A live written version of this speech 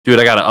Dude,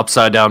 I got an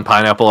upside down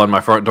pineapple on my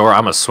front door.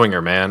 I'm a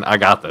swinger, man. I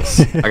got this.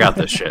 I got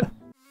this shit.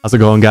 How's it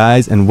going,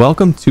 guys? And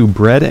welcome to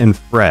Bread and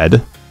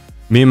Fred.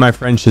 Me and my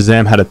friend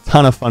Shazam had a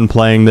ton of fun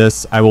playing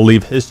this. I will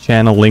leave his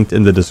channel linked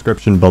in the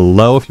description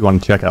below if you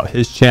want to check out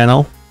his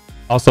channel.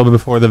 Also,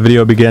 before the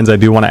video begins, I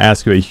do want to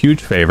ask you a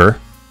huge favor.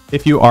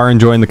 If you are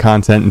enjoying the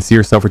content and see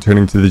yourself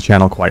returning to the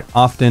channel quite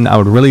often, I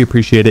would really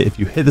appreciate it if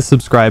you hit the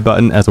subscribe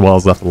button as well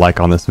as left a like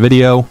on this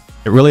video.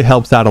 It really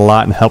helps out a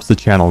lot and helps the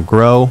channel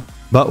grow.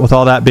 But with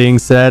all that being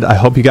said, I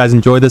hope you guys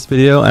enjoyed this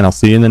video and I'll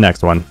see you in the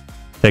next one.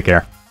 Take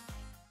care.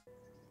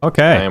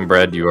 Okay. I am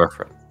Bread, you are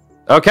Fred.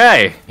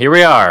 Okay, here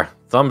we are.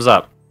 Thumbs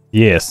up.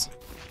 Yes.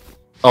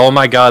 Oh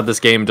my god,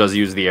 this game does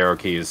use the arrow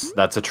keys.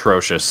 That's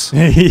atrocious.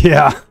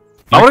 Yeah.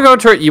 I want to go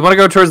towards. You want to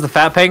go towards the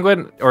fat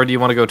penguin, or do you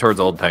want to go towards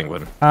old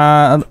penguin?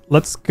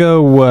 Let's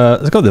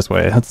go this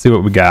way. Let's see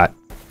what we got.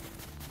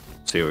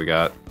 See what we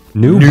got.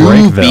 New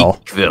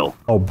Breakville. Beakville.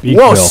 Oh, Beakville.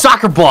 Whoa,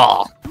 soccer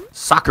ball.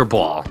 Soccer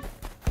ball.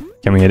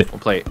 Can we hit it? We'll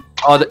play.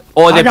 Oh,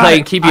 they're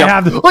playing Keep You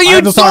Up. Oh, you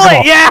stole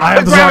it!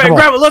 Yeah!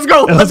 Grab it! Let's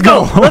go! Let's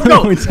go! Let's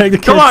go! We take the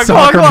kid's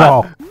soccer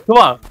ball. Come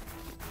on!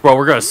 Bro,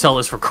 we're gonna sell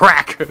this for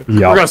crack. Yep. We're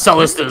gonna sell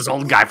this to this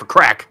old guy for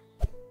crack.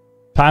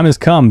 Time has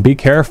come. Be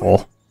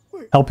careful.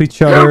 Help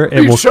each other.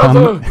 It will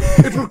come.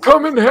 It will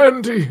come in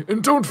handy.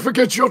 And don't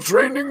forget your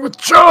training with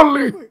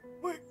Charlie.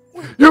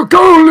 Your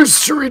goal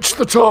is to reach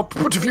the top,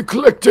 but if you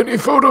collect any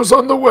photos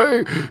on the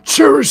way,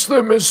 cherish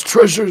them as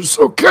treasures,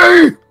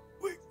 okay?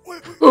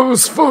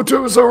 Those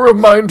photos are a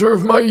reminder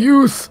of my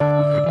youth.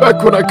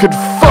 Back when I could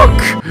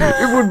fuck,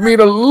 it would mean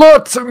a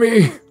lot to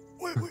me.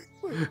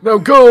 Now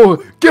go,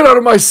 get out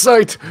of my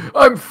sight.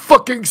 I'm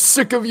fucking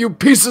sick of you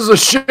pieces of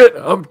shit.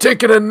 I'm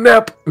taking a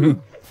nap.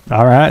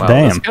 All right, wow,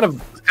 damn.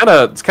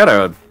 It's kind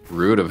of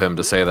rude of him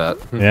to say that.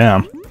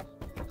 Yeah.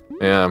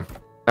 Yeah.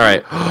 All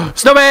right,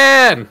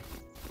 snowman.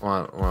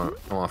 I want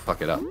to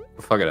fuck it up.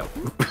 Fuck it up.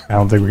 I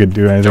don't think we could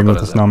do anything with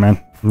the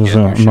snowman. I'm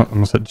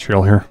gonna sit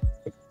chill here.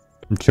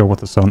 I'm chill with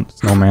the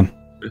snowman.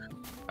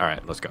 All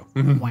right, let's go.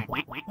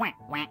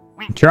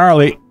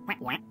 Charlie,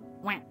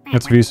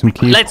 let's review some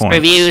key points. Let's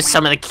review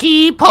some of the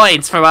key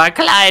points from our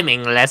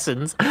climbing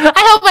lessons. I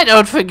hope I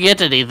don't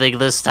forget anything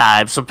this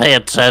time, so pay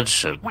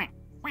attention.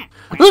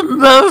 The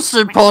most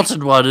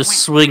important one is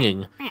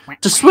swinging.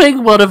 To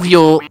swing, one of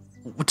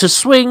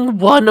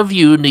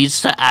you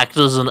needs to act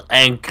as an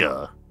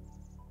anchor.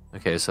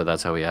 Okay, so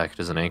that's how we act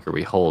as an anchor.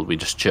 We hold. We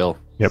just chill.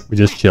 Yep, we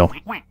just chill.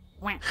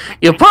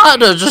 Your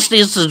partner just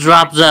needs to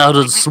drop down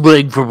and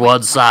swing from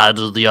one side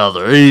to the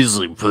other.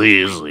 Easy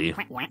peasy.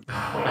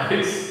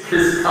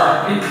 This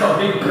time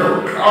becoming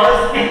Bill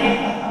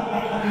Cosby.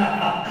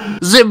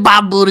 Zip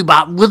bop booty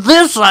bop. With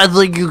this, I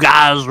think you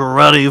guys are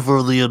ready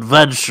for the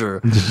adventure.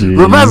 Jeez.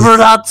 Remember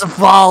not to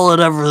fall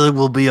and everything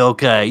will be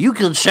okay. You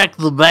can check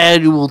the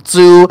manual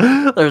too.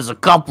 There's a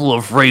couple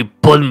of free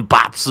pudding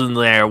pops in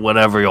there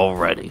whenever you're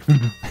ready.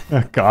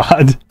 Oh,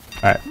 God.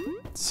 All right.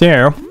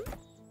 So.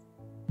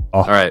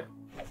 All right.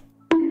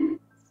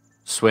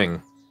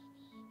 Swing.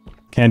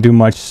 Can't do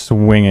much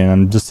swinging.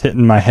 I'm just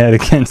hitting my head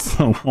against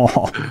the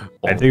wall.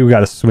 I think we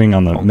got to swing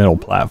on the middle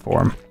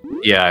platform.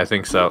 Yeah, I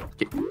think so.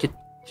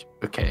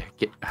 Okay.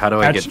 How do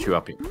I get you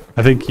up here?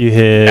 I think you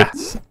hit. Yeah.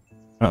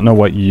 I don't know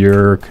what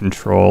your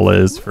control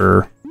is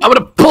for. I'm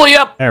gonna pull you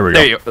up. There we go.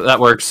 There you go. That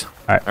works. All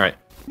right. All right.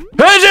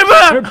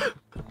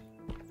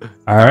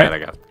 All right. I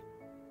got it.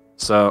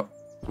 So,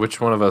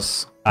 which one of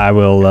us? I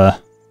will.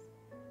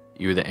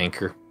 You the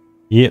anchor.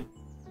 Yep.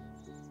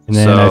 And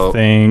then I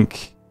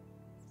think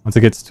once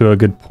it gets to a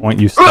good point,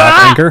 you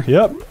stop anchor.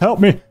 Yep. Help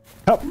me.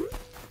 Help.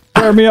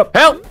 Fire me up.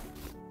 Help.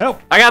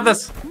 Help. I got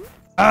this.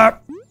 Okay.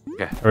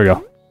 There we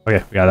go.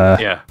 Okay. We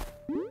got Yeah.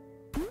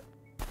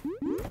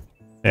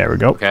 There we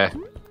go. Okay.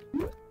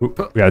 Ooh,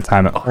 we gotta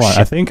time it. Oh, Hold on.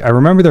 I think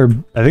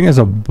there's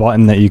a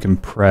button that you can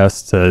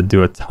press to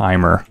do a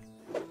timer.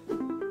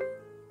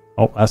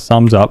 Oh, that's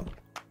thumbs up.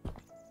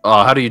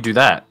 Oh, how do you do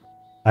that?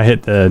 I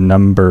hit the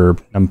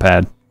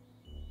numpad.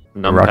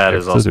 Numpad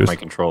is also my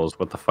controls.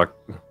 What the fuck?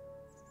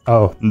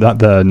 Oh, not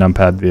the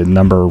numpad, the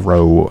number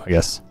row, I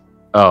guess.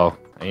 Oh,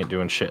 I ain't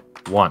doing shit.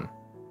 1,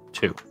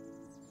 2.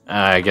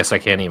 I guess I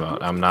can't emote.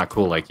 I'm not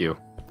cool like you.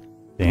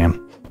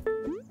 Damn.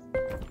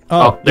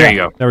 Oh, there you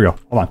go. There we go.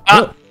 Hold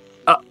on.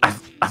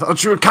 I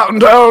thought you were counting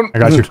down. I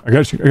got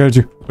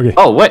you. Okay.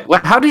 Oh, wait.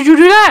 How did you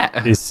do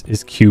that? This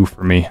is Q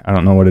for me. I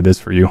don't know what it is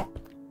for you.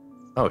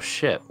 Oh,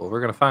 shit. Well,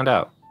 we're gonna find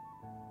out.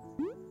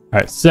 All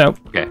right, so.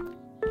 Okay.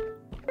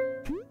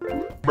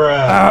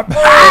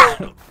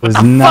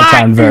 Does not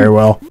sound very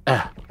well.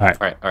 All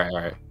right. All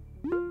right.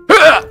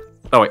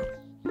 Oh, wait.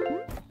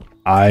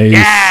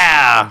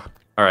 Yeah!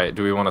 All right,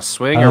 do we want to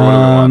swing or what do we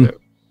want to do?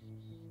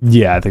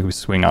 Yeah, I think we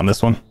swing on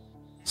this one.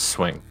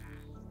 Swing.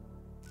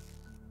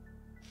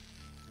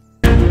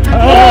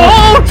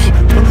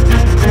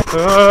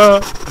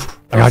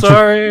 I'm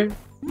sorry.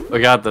 We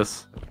got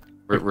this.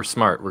 We're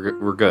smart.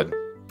 We're good.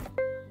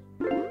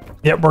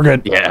 Yep, we're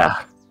good.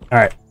 Yeah. All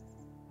right.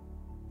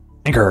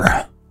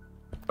 Anchor.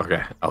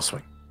 Okay, I'll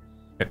swing.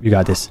 Yep, you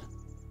got this.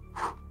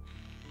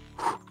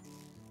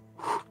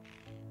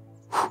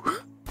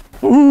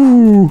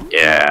 Ooh.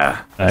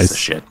 Yeah. That's the Nice.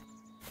 shit.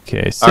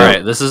 Okay, so All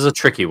right, this is a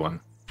tricky one.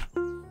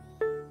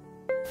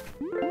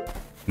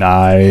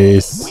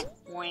 nice.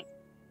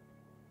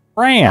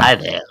 Fran. Hi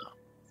there.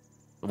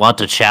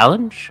 Want a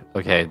challenge?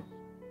 Okay.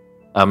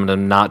 I'm gonna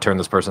not turn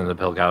this person into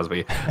Bill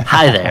Cosby.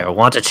 Hi there.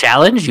 Want a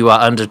challenge you are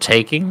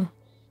undertaking?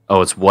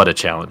 Oh, it's what a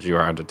challenge you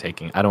are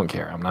undertaking. I don't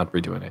care. I'm not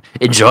redoing it.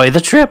 Enjoy the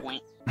trip.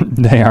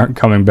 They aren't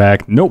coming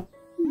back. Nope.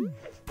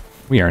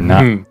 We are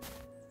not.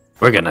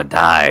 We're gonna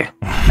die.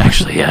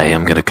 Actually, I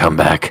am gonna come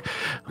back.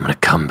 I'm gonna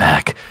come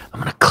back. I'm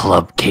gonna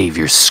club cave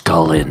your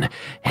skull in,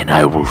 and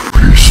I will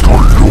feast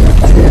on your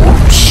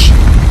corpse.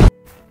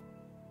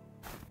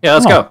 Yeah,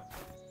 let's Oh. go.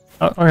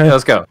 Okay. Yeah,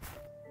 let's go.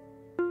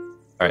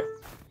 All right.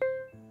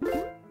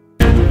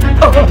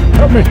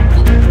 Help me.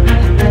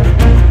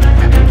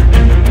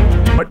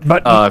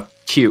 But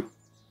Cute.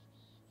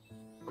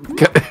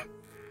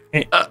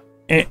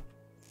 eh.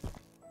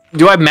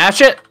 Do I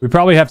match it? We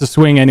probably have to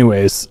swing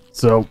anyways.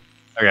 So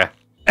Okay.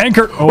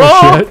 anchor. Oh,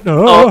 Whoa! shit.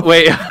 Oh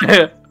wait,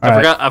 I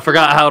right.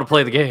 forgot how to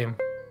play the game.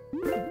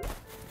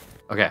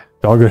 Okay.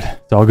 It's all good.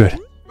 It's all good.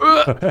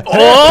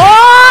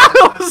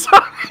 Oh!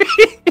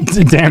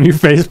 Sorry. Damn, you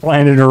face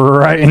planted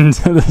right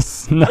into the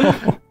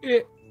snow.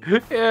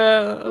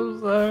 Yeah, I'm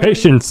sorry.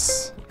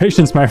 Patience.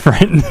 Patience, my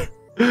friend.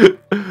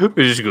 We're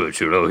just gonna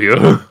chill out here.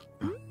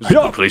 This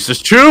Yeah. place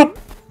is chill.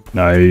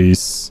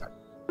 Nice.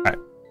 Alright.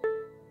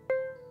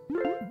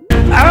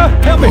 Ah,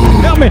 help me!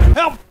 Help me!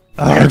 Help!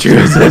 Oh,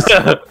 Jesus.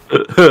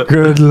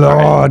 Good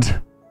lord.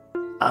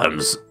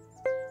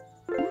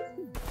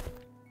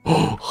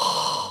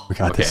 We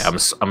got Okay,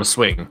 this. I'm a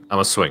swing. I'm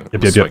a swing.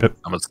 Yep.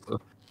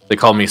 They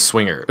call me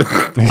swinger.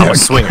 I'm a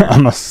swinger.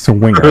 I'm a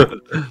swinger.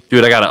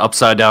 Dude, I got an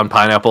upside down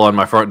pineapple on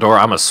my front door.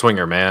 I'm a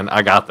swinger, man.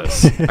 I got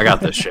this. I got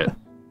this shit.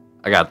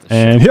 I got this shit.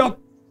 And help!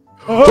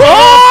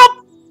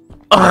 Oh!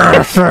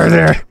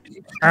 Further.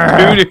 Dude,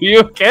 are you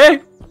okay?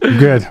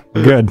 Good.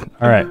 Good.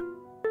 Alright.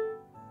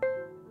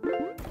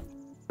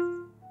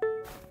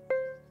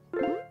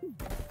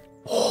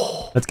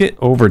 Let's get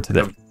over to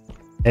the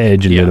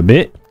edge a little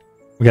bit.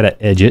 We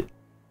gotta edge it.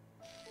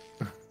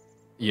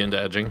 You into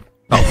edging?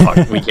 Oh,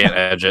 fuck. We can't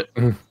edge it.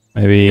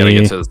 Maybe. Gotta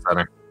get to the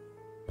center.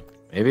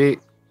 Maybe.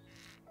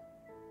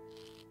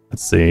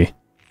 Let's see.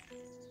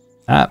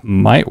 That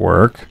might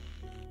work.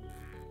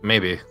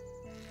 Maybe.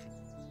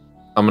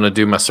 I'm gonna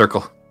do my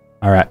circle.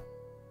 Alright.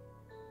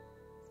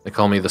 They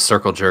call me the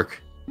circle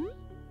jerk.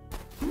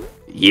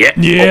 Yeah.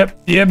 Yep.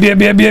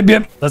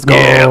 Let's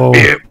go.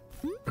 Yep.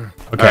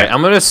 Okay. Alright,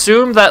 I'm gonna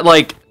assume that,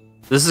 like,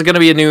 this is gonna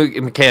be a new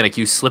mechanic.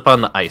 You slip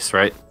on the ice,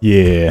 right?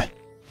 Yeah.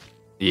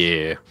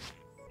 Yeah.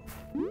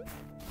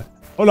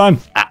 Hold on.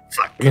 Ah,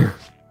 fuck.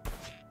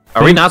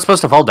 Are we not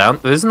supposed to fall down?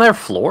 Isn't there a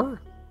floor?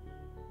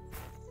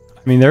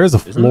 I mean, there is a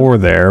Isn't floor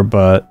there,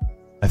 but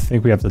I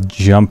think we have to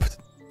jump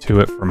to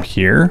it from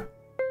here.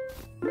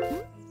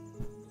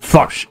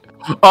 Fuck.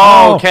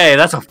 Oh, okay,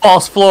 that's a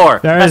false floor.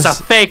 There's- That's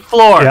a fake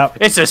floor. Yep.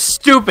 It's a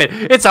stupid.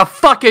 It's a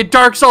fucking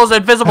Dark Souls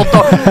invisible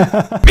door.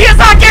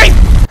 Miyazaki!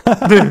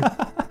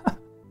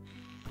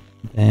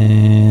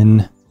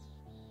 And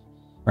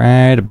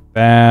right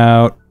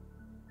about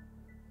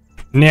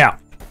now.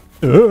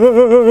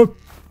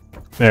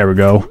 There we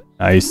go.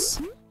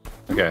 Nice.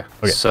 Okay,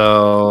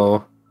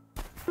 so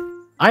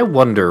I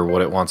wonder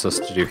what it wants us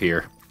to do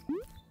here.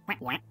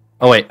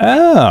 Oh wait,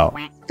 Oh.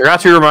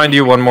 forgot to remind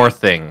you one more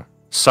thing.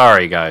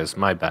 Sorry guys,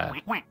 my bad.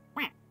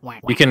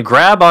 You can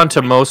grab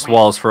onto most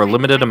walls for a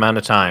limited amount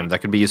of time. That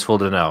could be useful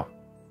to know.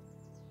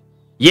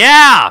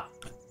 Yeah!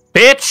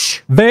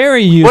 Bitch!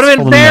 Very useful. Would have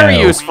been to very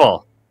know.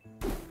 useful.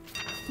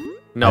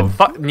 No,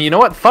 fuck. You know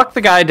what? Fuck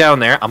the guy down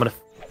there. I'm gonna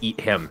eat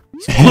him.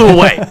 He flew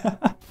away.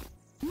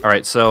 All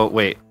right. So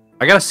wait.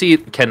 I gotta see.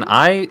 Can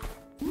I?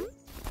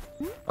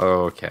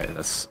 Okay.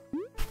 That's.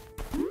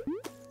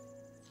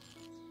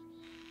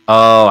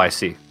 Oh, I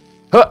see.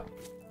 Huh.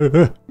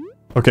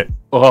 Okay.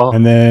 Oh.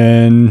 And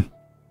then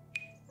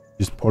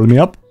just pull me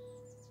up.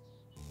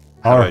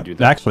 How do Or- I do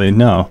that? Actually,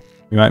 no.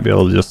 You might be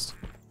able to just.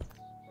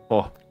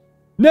 Oh.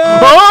 No!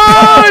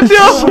 Oh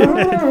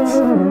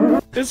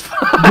no! It's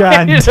fine.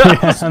 God I was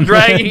damn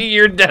dragging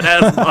your dead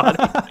ass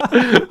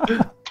body.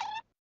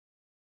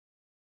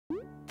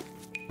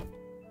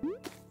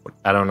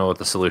 I don't know what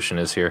the solution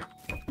is here.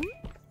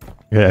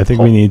 Okay, I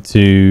think we need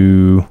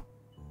to.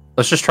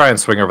 Let's just try and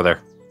swing over there.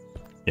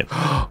 Yep.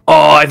 Oh,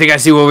 I think I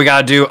see what we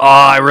gotta do. Oh,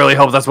 I really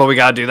hope that's what we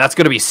gotta do. That's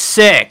gonna be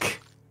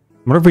sick.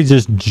 What if we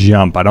just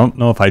jump? I don't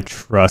know if I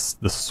trust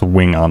the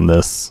swing on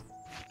this.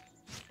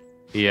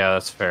 Yeah,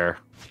 that's fair.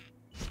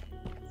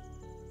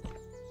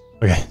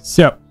 Okay,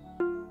 so.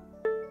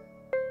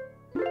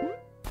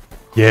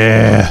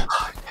 Yeah.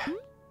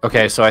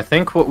 Okay, so I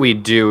think what we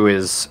do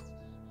is,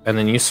 and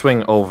then you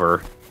swing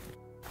over.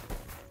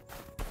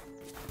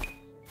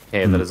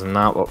 Okay, that is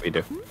not what we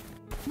do.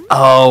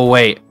 Oh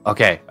wait.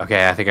 Okay. I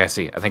think I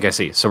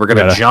see. So we're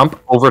gonna Gotta- jump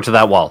over to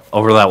that wall.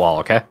 Over to that wall.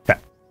 Okay. Okay.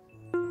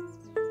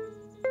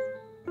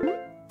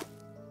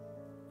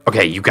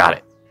 Okay, you got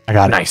it. I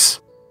got it. Nice.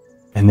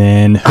 And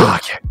then.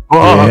 Okay.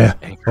 Oh, Yeah.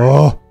 anchor.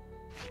 Oh.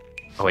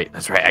 Oh wait,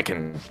 that's right. I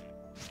can.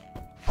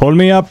 Pull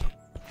me up.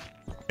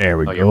 There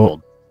we Oh, you're go.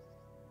 old.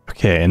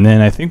 Okay, and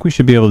then I think we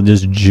should be able to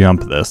just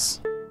jump this.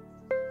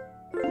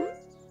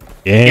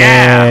 Yeah.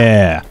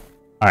 Yeah!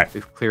 All right.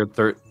 We've cleared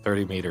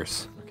 30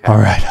 meters. Okay. All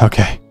right.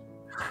 Okay.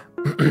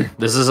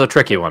 This is a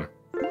tricky one.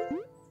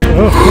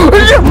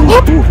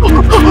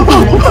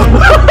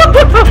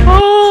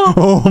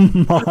 Oh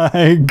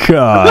my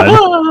god.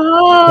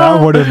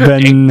 That would have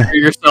been... Anchor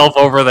yourself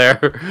over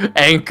there.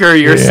 Anchor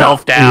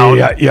yourself down.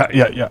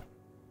 Yeah.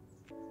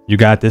 You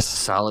got this.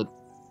 Solid.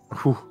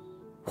 Oh!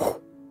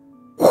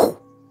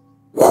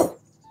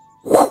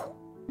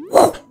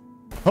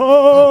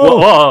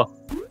 Whoa.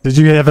 Did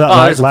you have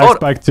that there's a lag photo.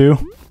 spike too?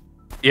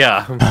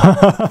 Yeah.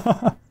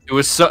 It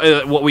was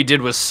so. What we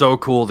did was so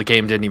cool. The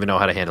game didn't even know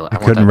how to handle it. I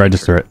couldn't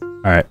register it. All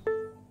right.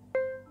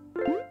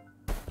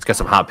 Let's get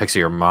some hot pics of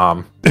your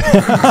mom.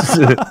 That's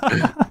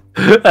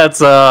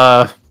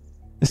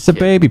It's a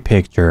baby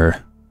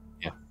picture.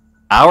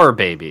 our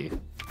baby.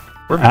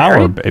 We're Our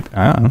married. baby.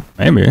 I don't know.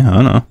 Maybe. I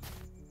don't know.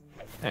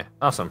 Hey,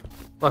 awesome.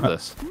 Love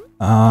this.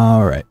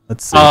 All right.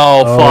 Let's see.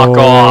 Oh, fuck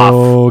off.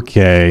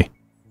 Okay.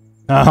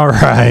 All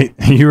right.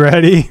 You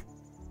ready?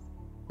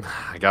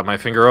 I got my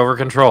finger over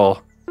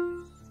control.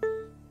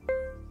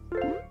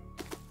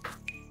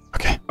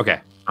 Okay. Okay,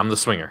 I'm the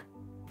swinger.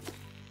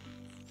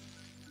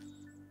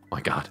 Oh my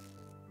god.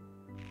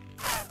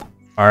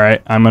 All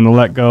right. I'm gonna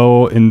let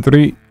go in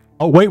 3.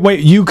 Oh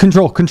wait. You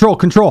control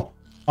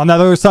on that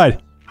other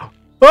side,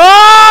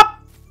 Ah!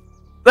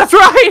 That's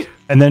right!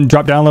 and then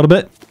drop down a little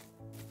bit.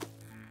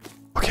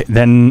 Okay.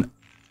 Then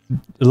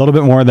a little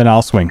bit more. Then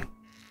I'll swing. A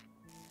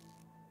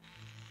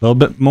little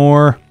bit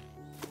more.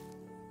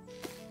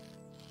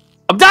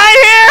 I'm dying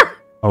here!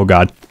 Oh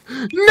god.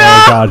 No!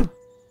 Oh god.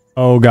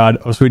 Oh god.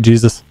 Oh sweet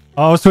Jesus.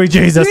 Oh sweet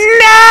Jesus.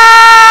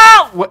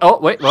 No! Wait, oh,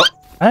 wait, well.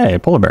 Hey,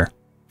 polar bear.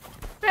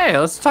 Hey,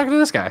 let's talk to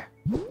this guy.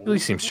 Really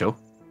seems chill.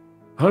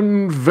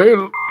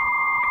 Unveil.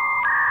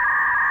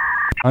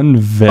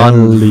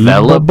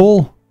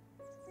 Unveilable?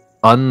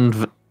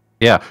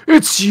 Yeah.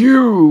 It's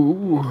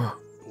you!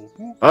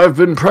 I've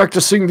been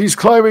practicing these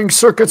climbing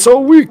circuits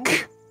all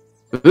week.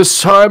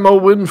 This time I'll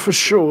win for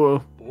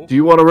sure. Do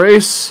you want a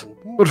race?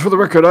 But for the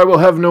record, I will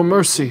have no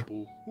mercy.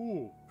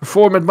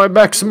 Perform at my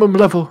maximum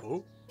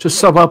level. To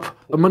sum up,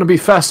 I'm gonna be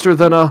faster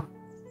than a...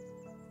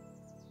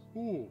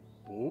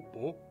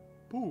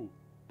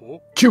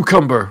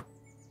 cucumber.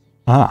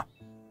 Ah.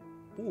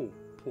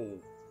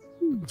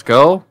 Let's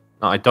go.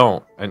 No, I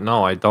don't.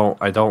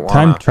 I don't want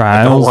Time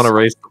trials. I don't want to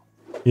race.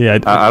 Yeah.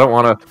 I don't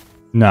want to.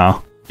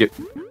 No. Get,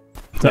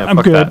 I'm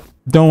fuck good. that.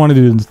 Don't want to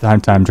do the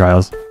time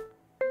trials.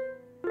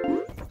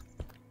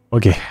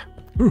 Okay.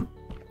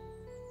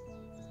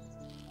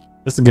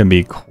 This is gonna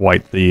be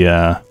quite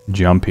the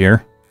jump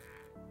here.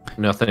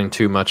 Nothing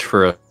too much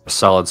for a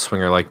solid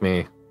swinger like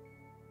me.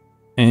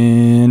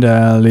 And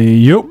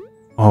alley-oop.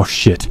 Oh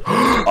shit.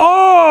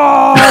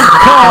 Oh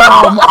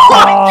come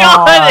on!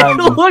 God,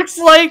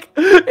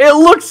 it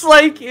looks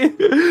like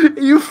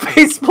you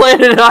face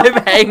planted and I'm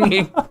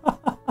hanging.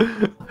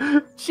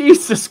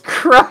 Jesus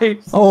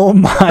Christ. Oh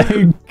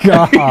my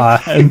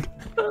god.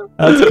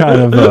 That's kind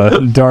of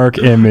a dark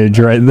image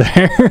right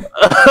there.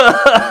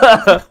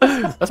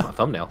 That's my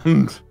thumbnail.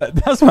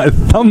 That's my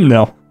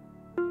thumbnail.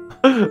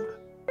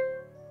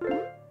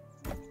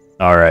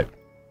 All right.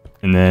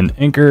 And then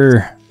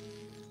anchor.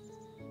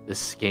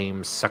 This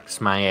game sucks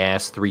my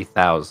ass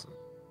 3000.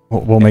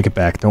 We'll make it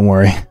back. Don't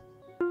worry.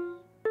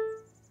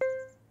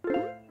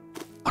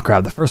 I'll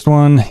grab the first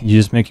one. You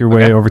just make your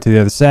way over to the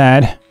other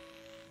side.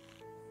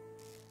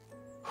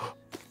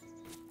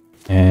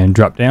 And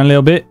drop down a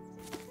little bit.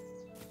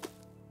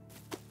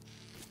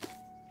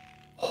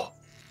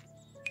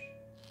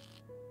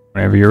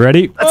 Whenever you're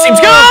ready. That seems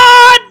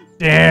good!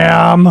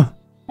 Damn.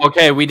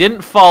 Okay, we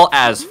didn't fall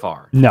as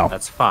far. No.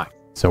 That's fine.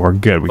 So we're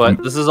good. We But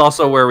can... this is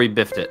also where we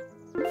biffed it.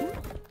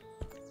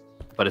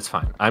 But it's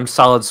fine. I'm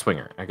solid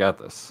swinger. I got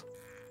this.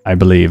 I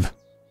believe.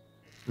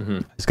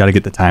 Mhm. Just got to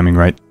get the timing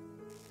right.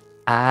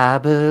 I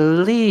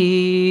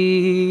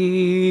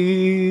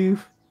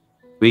believe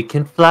we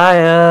can fly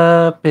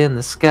up in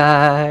the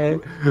sky.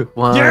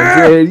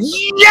 Yeah!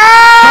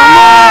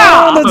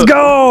 Yeah! Let's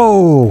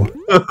go!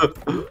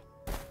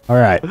 All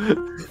right.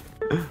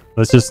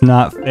 Let's just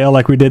not fail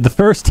like we did the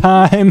first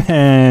time,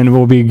 and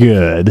we'll be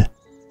good.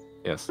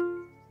 Yes,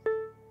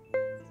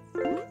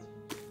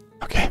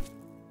 Okay.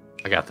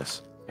 I got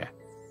this. Yeah.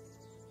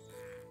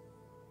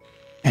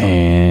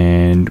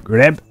 And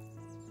grab.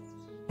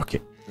 Okay.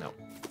 No.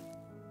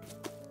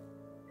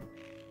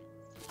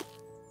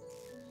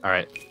 All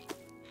right.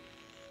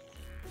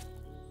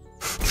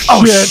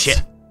 Oh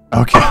shit!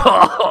 Okay.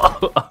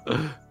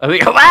 I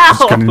think. Wow!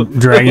 Just gonna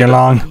drag you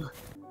along.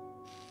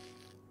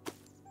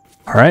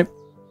 All right.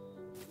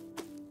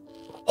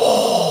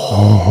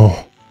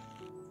 Oh.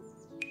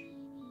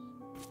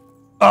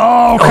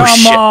 Oh, come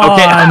shit.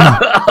 on.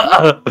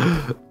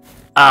 Okay.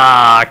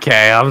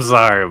 Okay, I'm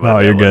sorry. No,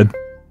 you're good.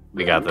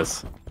 We got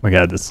this. We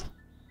got this.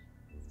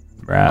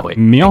 Right. Oh, wait,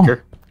 Meal.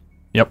 anchor?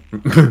 Yep.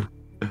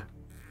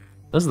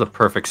 This is the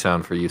perfect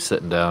sound for you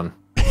sitting down.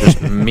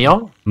 Just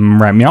meow.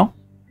 Right, meow.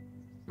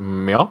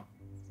 Meow.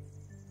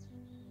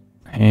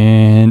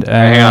 And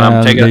Hang on,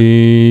 I'm taking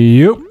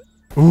you.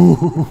 Ooh.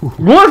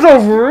 What's a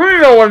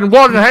burrito in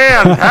one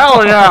hand?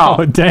 Hell yeah!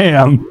 Oh,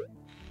 damn.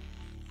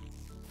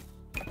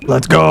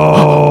 Let's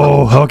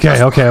go.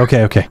 Okay.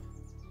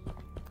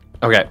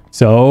 Okay.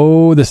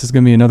 So this is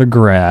gonna be another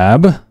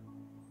grab.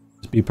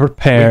 Just be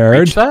prepared.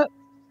 Reach that?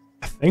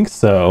 I think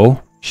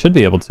so. Should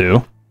be able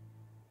to.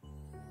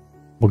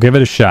 We'll give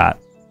it a shot.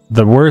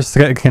 The worst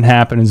that can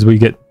happen is we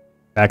get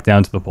back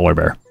down to the polar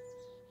bear.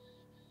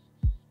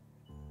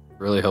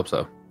 Really hope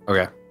so.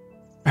 Okay.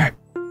 Alright.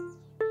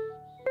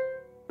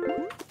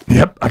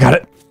 Yep, I got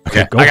it.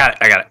 Okay, go. I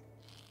got it.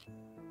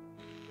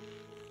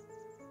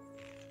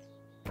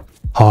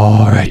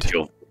 Alright.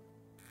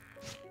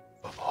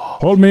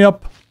 Hold me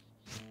up.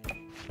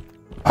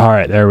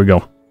 Alright, there we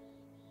go.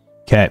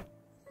 Okay.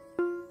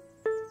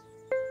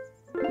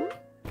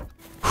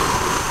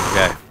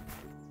 Okay.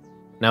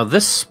 Now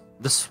this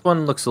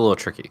one looks a little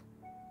tricky.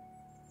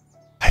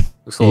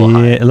 Looks a little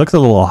high. It looks a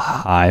little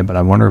high, but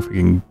I wonder if we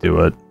can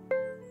do it.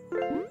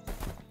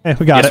 Hey,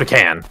 we got Yes, it. we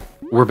can.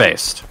 We're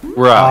based.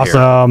 We're out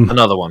Awesome. here.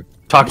 Another one.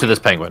 Talk to this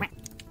penguin.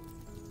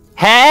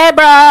 Hey,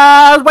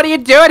 bros! What are you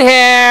doing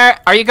here?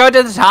 Are you going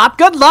to the top?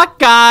 Good luck,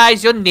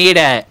 guys. You'll need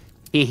it.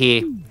 Hee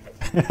hee.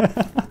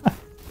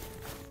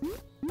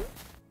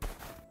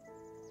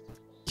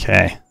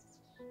 Okay.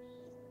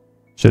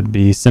 Should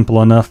be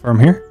simple enough from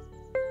here.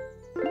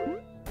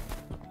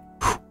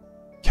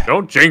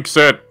 Don't jinx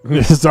it.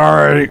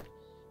 Sorry.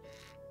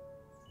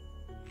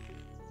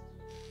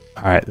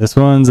 Alright, this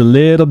one's a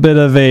little bit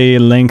of a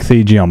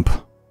lengthy jump.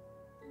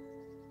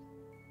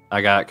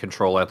 I got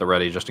control at the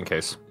ready just in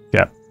case.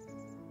 Yep.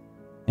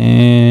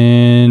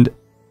 And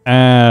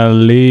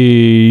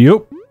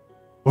alley-oop.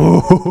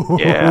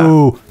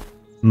 Yeah.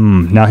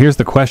 Now here's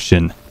the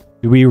question.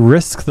 Do we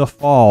risk the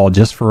fall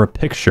just for a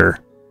picture?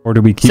 Or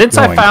do we keep Since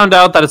going? I found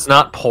out that it's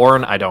not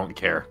porn, I don't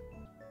care.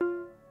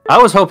 I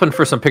was hoping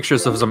for some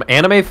pictures of some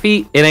anime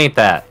feet. It ain't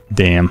that.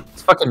 Damn.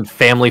 It's fucking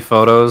family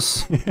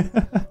photos.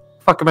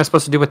 Fuck am I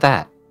supposed to do with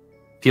that?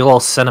 Feel all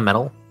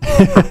sentimental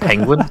for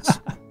penguins?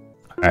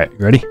 Alright, you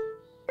ready?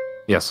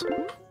 Yes.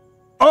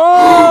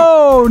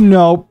 Oh,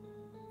 no.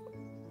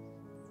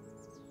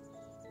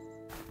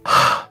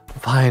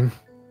 Fine.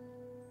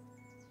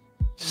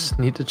 Just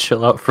need to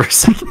chill out for a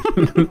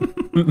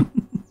second.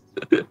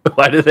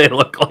 Why do they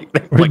look like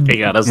they're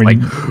looking at us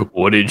like,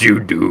 what did you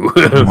do?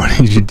 What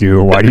did you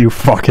do? Why do you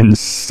fucking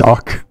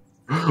suck?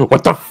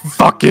 What the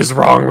fuck is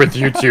wrong with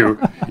you two?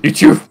 You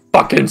two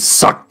fucking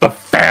suck the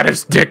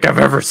fattest dick I've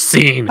ever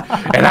seen.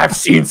 And I've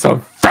seen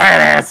some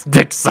fat ass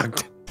dick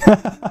sucked.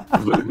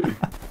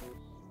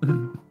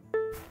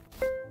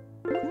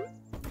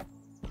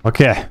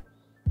 Okay.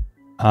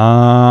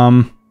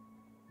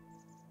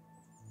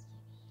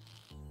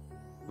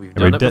 We've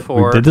done it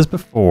before. We did this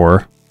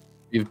before.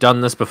 You've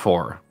done this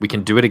before. We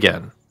can do it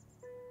again.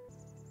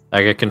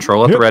 I get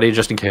control at the ready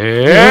just in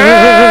case.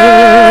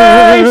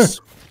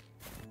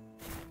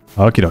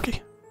 Okie dokie.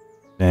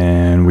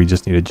 Then we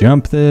just need to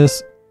jump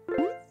this.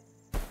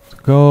 Let's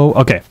go.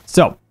 Okay,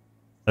 so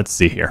let's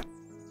see here.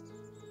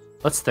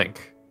 Let's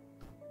think.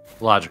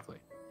 Logically.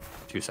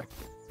 2 seconds.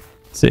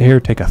 Sit here,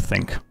 take a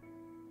think.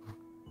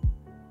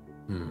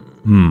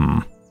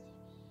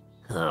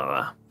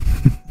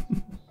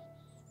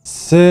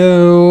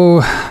 So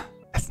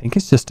I think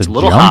it's just a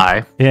little jump.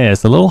 high. Yeah,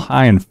 it's a little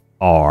high and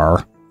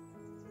far.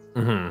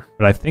 Mm-hmm.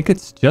 But I think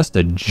it's just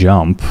a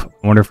jump. I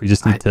wonder if we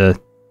just need to.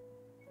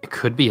 It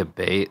could be a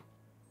bait.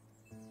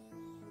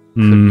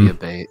 Could be a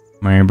bait.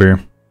 Maybe.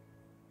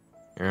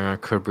 Yeah,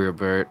 it could be a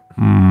bait.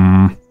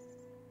 Hmm.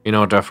 You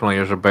know, it definitely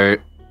is a bait.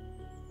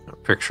 A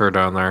picture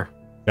down there.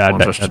 Yeah,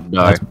 Wants us to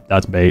die.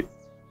 that's bait.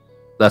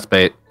 That's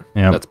bait.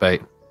 Yeah. That's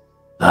bait.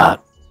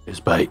 That is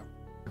bait.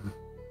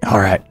 All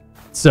right.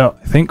 So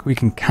I think we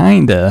can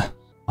kind of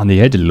on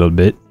the edge a little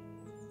bit,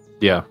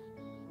 Yeah.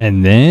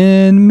 and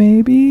then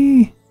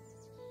maybe.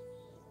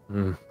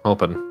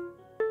 Hoping.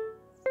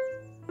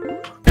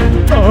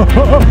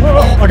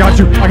 I got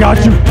you. I got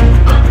you.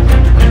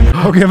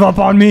 Don't give up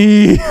on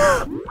me.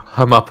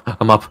 I'm up.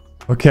 I'm up.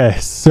 Okay,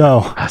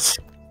 so That's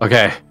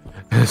okay.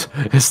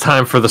 It's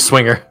time for the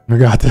swinger. we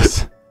got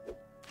this.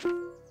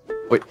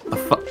 Wait, the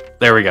fuck?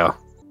 There we go.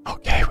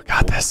 Okay, we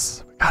got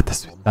this. We got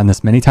this. We've done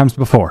this many times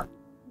before.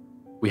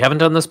 We haven't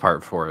done this part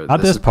before. Not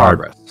this is part.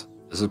 Progress.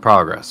 This is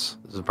progress.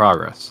 This is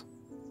progress.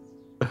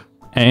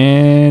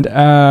 And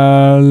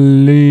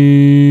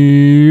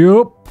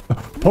alley-oop.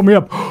 Pull me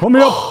up. Pull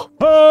me up.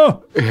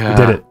 Oh, Yeah. we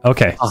did it.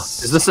 Okay.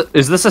 Is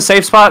this a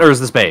safe spot or is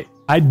this bait?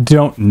 I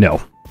don't know.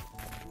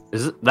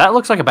 Is it, that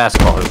looks like a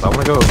basketball hoop. I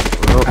want to go.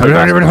 Play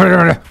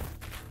basketball.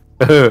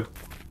 Wait a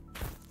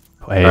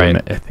Alright.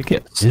 minute. I think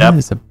it Step.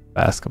 is a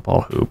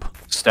basketball hoop.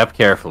 Step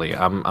carefully.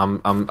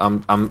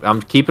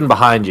 I'm keeping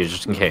behind you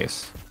just in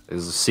case.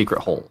 There's a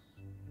secret hole,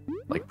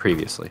 like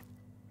previously.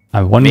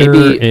 I wonder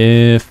Maybe-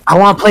 if I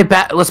want to play.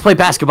 Let's play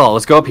basketball.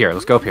 Let's go up here.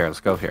 Let's go up here. Let's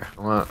go up here.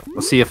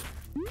 Let's see if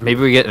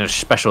maybe we get a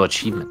special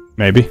achievement.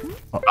 maybe.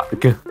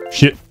 Okay.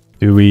 Shit.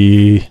 Do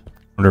we?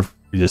 Wonder if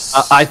We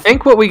just. I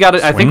think what we got.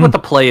 I think what the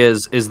play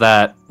is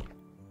that.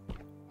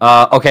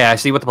 Okay, I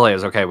see what the play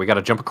is. Okay, we got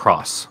to jump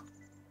across.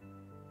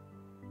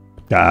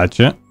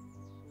 Gotcha.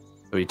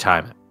 So we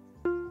time it.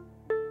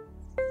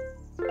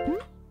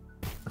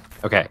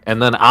 Okay,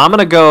 and then I'm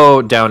gonna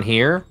go down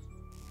here.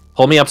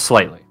 Pull me up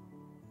slightly.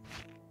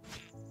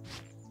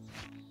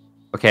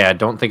 Okay, I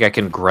don't think I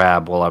can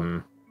grab while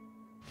I'm...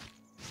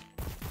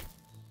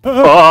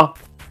 Oh!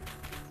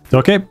 It's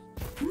okay.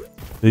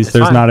 At least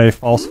there's not a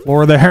false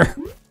floor there.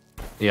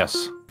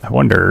 Yes. I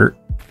wonder...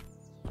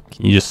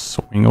 Can you just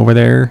swing over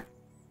there?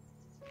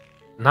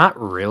 Not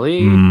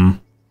really. Hmm.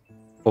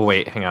 Oh,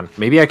 wait, hang on.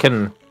 Maybe I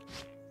can...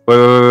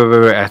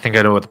 Wait. I think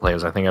I know what the play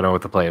is.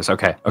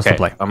 Okay. What's the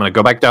play? I'm gonna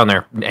go back down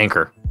there and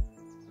anchor.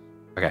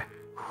 Okay.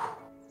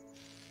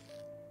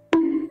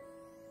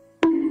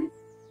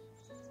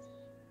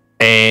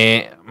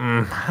 I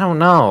don't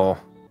know.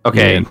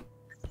 Okay. Yeah.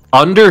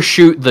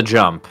 Undershoot the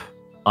jump.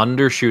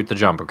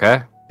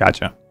 Okay?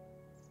 Gotcha.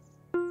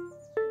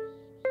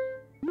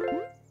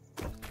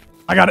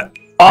 I got it.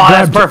 Oh,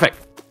 that's perfect.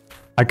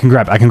 I can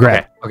grab.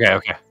 Okay.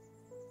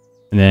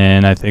 And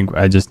then I think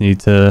I just need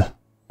to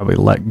probably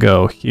let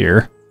go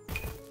here.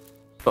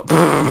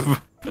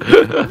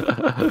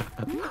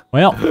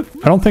 Well,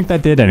 I don't think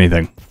that did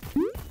anything.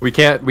 We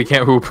can't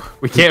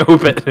hoop. We can't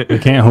hoop it. We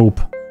can't hoop.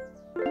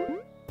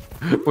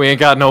 We ain't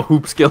got no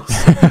hoop skills.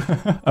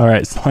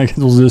 Alright, so I guess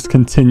we'll just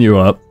continue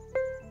up.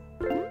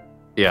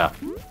 Yeah.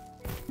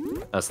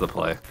 That's the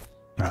play.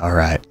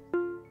 Alright.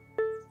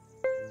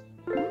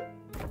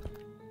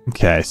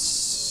 Okay.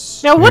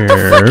 Now what the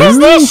fuck is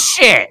this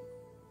shit?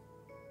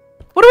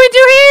 What do we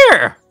do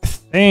here?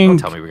 Don't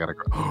tell me we gotta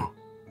go.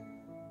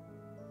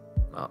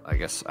 Well, I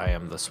guess I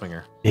am the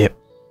swinger. Yep.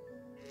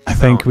 I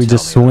think we tell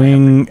just me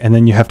swing and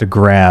then you have to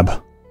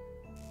grab.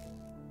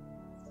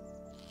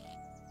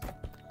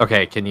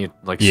 Okay, can you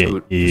like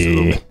scoot?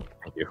 Yeah.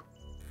 Thank you.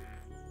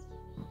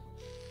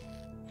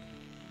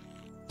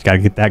 Just gotta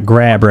get that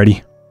grab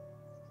ready.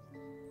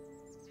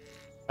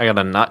 I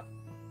gotta not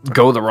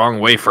go the wrong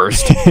way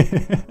first.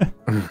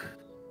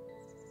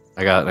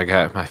 I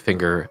got my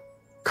finger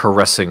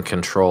caressing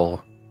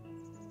control.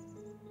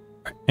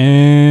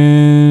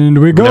 And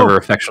we go. Never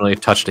affectionately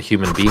touched a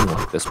human being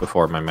like this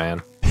before, my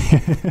man.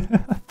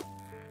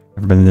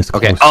 Never been this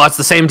close. Okay. Oh, it's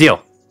the same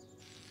deal.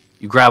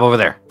 You grab over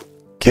there.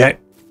 Okay.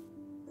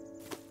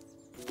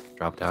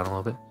 Drop down a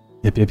little bit.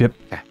 Yep.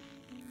 Okay.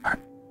 All right.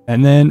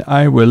 And then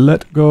I will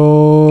let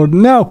go.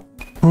 No.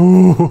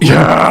 Ooh.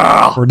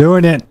 Yeah. We're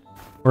doing it.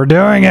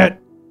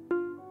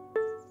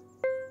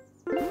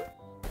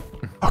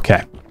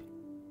 Okay.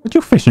 What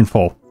you fishing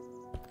for?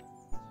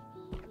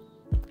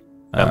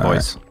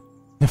 Femboys.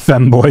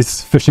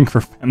 Femboys. Fishing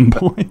for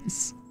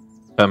femboys.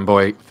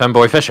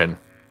 Femboy fishing.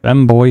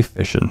 Femboy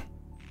fishing.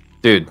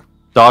 Dude,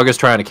 dog is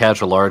trying to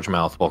catch a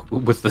largemouth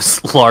with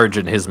this large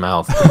in his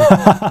mouth.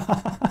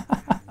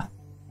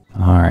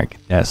 Alright,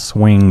 get that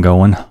swing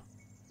going.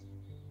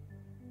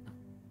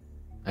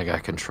 I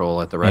got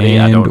control at the ready.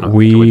 And I don't know.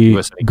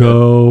 we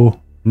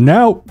go.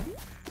 No.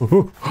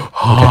 Okay.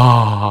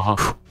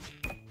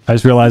 I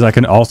just realized I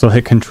can also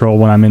hit control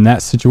when I'm in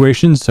that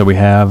situation, so we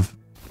have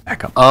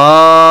backup.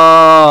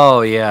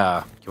 Oh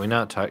yeah. Can we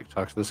not talk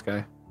to this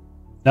guy?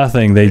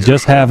 Nothing. They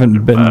just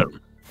haven't been.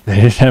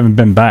 They just haven't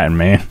been biting,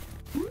 man.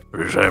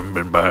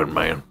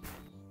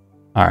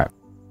 All right.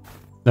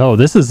 Oh,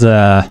 this is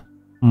So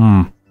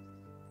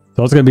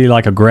it's gonna be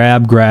like a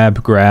grab,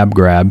 like grab,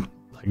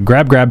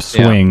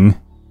 swing,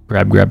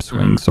 grab,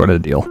 swing sort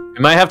of deal. We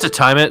might have to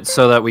time it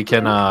so that we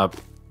can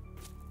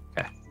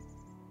okay.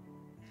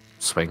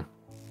 Swing.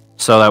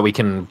 So that we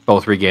can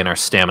both regain our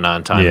stamina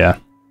in time. Yeah.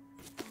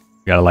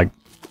 You gotta like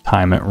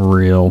time it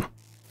real.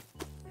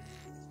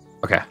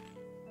 Okay.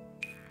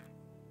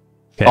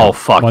 Oh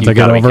fuck! Once You I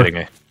get gotta over, be kidding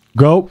me.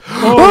 Go.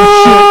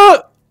 Oh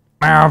shit!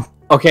 Ow.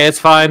 Okay, it's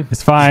fine.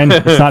 It's fine.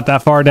 It's not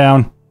that far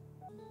down.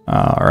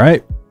 All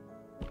right.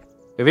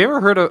 Have you ever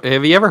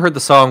heard the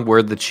song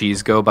 "Where'd the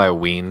Cheese Go" by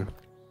Ween?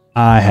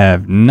 I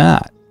have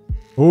not.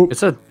 Ooh.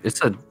 It's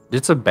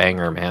a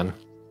banger, man.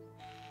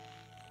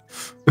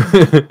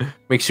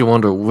 Makes you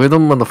wonder where the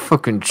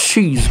motherfucking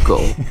cheese go.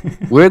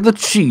 Where'd the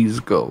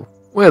cheese go?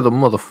 Where the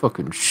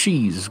motherfucking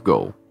cheese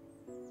go?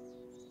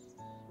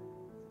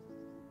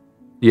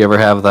 You ever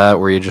have that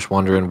where you're just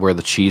wondering where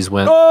the cheese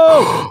went?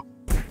 Oh!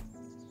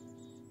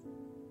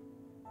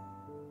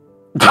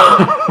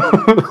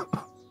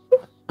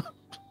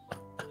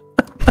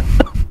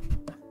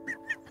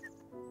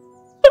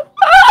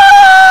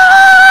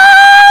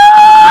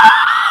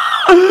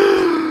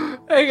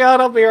 Hang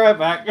on, I'll be right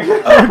back.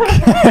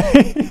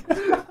 Okay.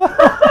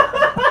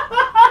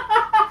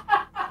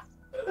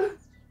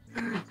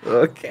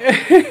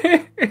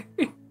 Okay.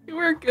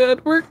 We're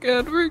good.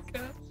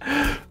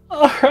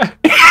 All right.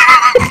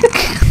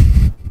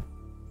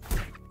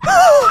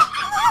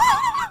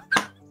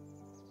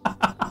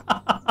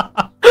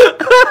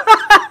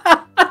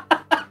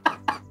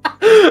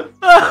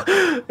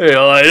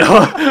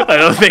 I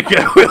don't think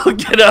I will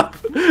get up.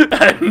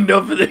 I had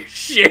enough of this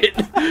shit.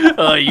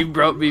 You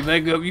brought me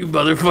back up, you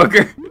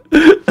motherfucker.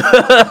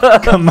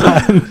 Come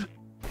on.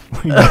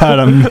 We got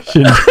a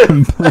mission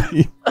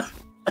complete.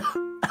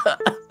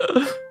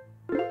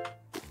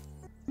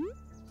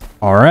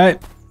 All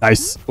right.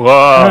 Nice. Whoa.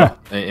 Ah.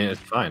 It's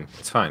fine.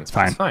 It's fine. It's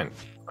fine. It's fine.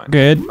 Fine.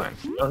 Good. Fine.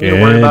 Don't need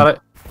to worry about it.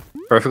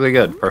 Perfectly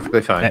good.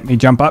 Perfectly fine. Let me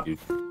jump up.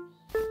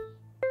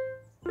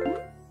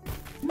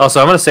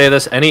 Also, I'm gonna say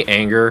this: any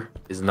anger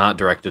is not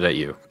directed at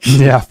you.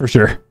 Yeah, for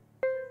sure.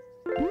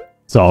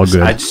 It's all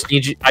good. I just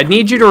need you. I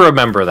need you to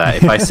remember that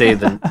if I say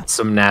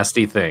some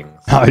nasty things.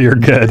 Oh, you're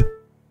good.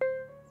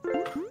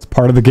 It's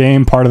part of the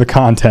game, part of the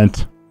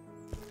content.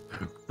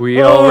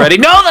 We already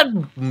know that.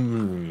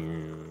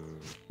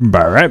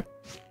 All right.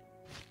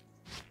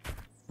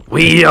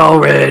 We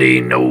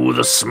already know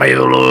the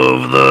smell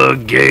of the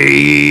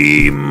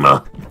game.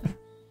 All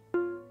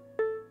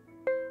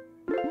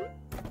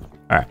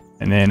right,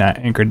 and then I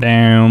anchor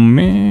down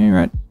me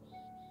right.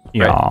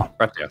 Yeah.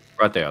 Right there.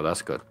 Right there.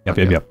 That's good. Yep. Right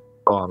Yep. there. Yep.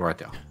 Go on right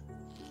there.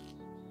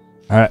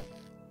 All right.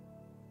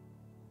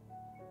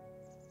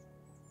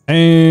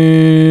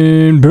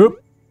 And boop.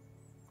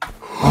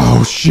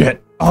 Oh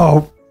shit.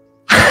 Oh.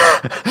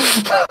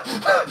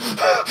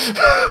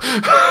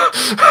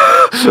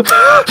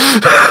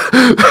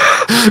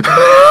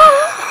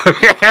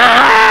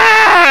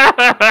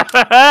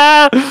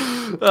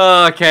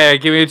 Okay,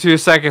 give me 2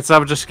 seconds.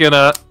 I'm just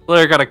gonna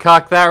we're gonna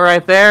cock that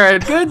right there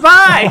and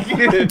goodbye.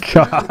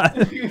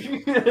 God.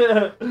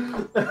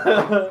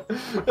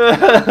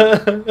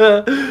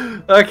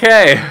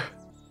 Okay.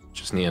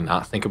 Just need to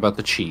not think about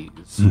the cheese.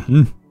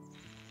 Mm-hmm.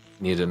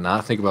 Need to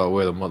not think about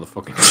where the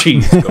motherfucking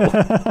cheese go.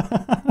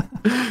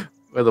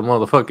 Where the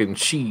motherfucking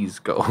cheese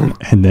go.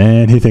 And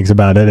then he thinks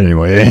about it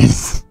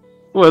anyways.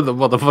 Where the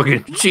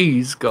motherfucking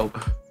cheese go.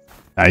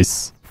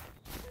 Nice.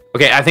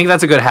 Okay, I think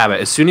that's a good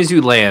habit. As soon as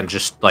you land,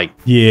 just like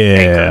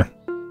Yeah.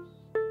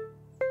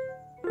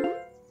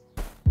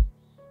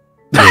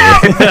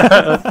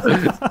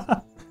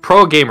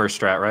 pro gamer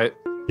strat, right?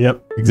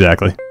 Yep.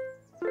 Exactly.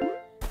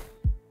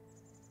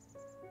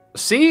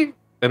 See?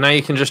 And now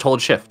you can just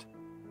hold shift.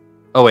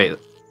 Oh wait,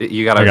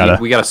 we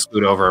gotta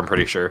scoot over, I'm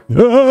pretty sure.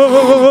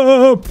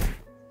 Oh!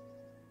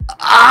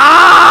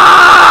 Ah!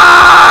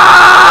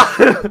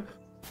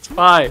 It's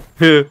fine.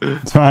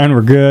 It's fine.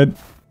 We're good.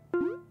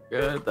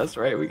 Good, that's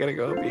right. We gotta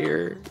go up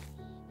here.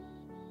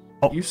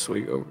 Oh. You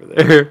swing over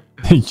there.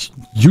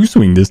 You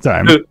swing this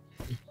time.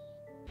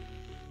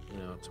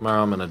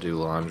 Tomorrow I'm gonna do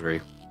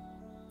laundry.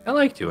 I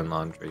like doing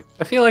laundry.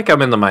 I feel like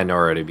I'm in the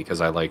minority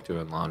because I like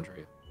doing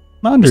laundry.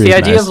 Laundry Just the is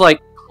idea nice. of like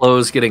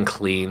clothes getting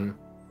clean,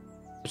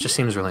 it just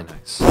seems really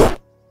nice.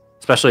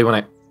 Especially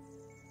when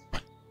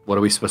what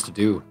are we supposed to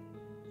do?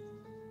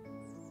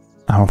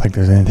 I don't think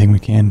there's anything we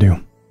can do.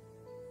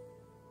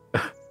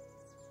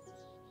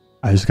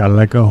 I just gotta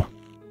let go.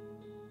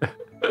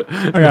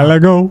 I gotta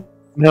let go.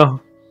 No.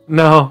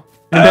 No!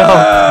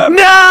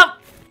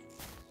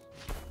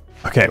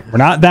 Okay, we're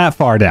not that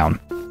far down.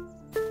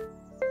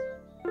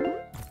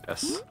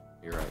 Yes,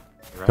 you're right.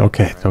 It's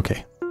okay, it's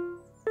okay.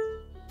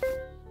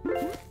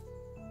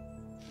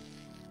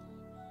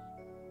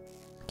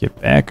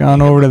 Get back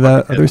on over to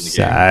the other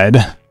side.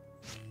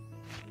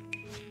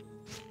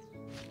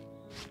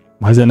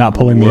 Why is it not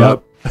pulling me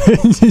up?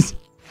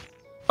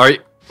 Are you?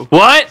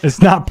 What?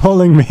 It's not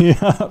pulling me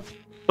up.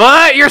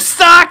 What? You're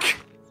stuck!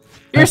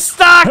 You're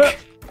stuck!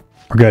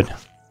 We're good.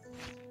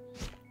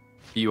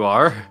 You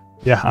are?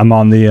 Yeah, I'm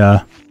on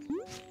the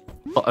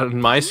On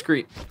my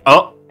screen.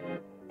 Oh!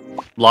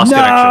 Lost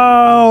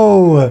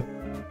No!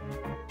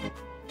 connection.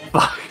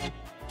 Fuck.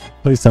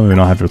 Please tell me we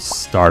don't have to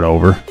start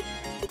over.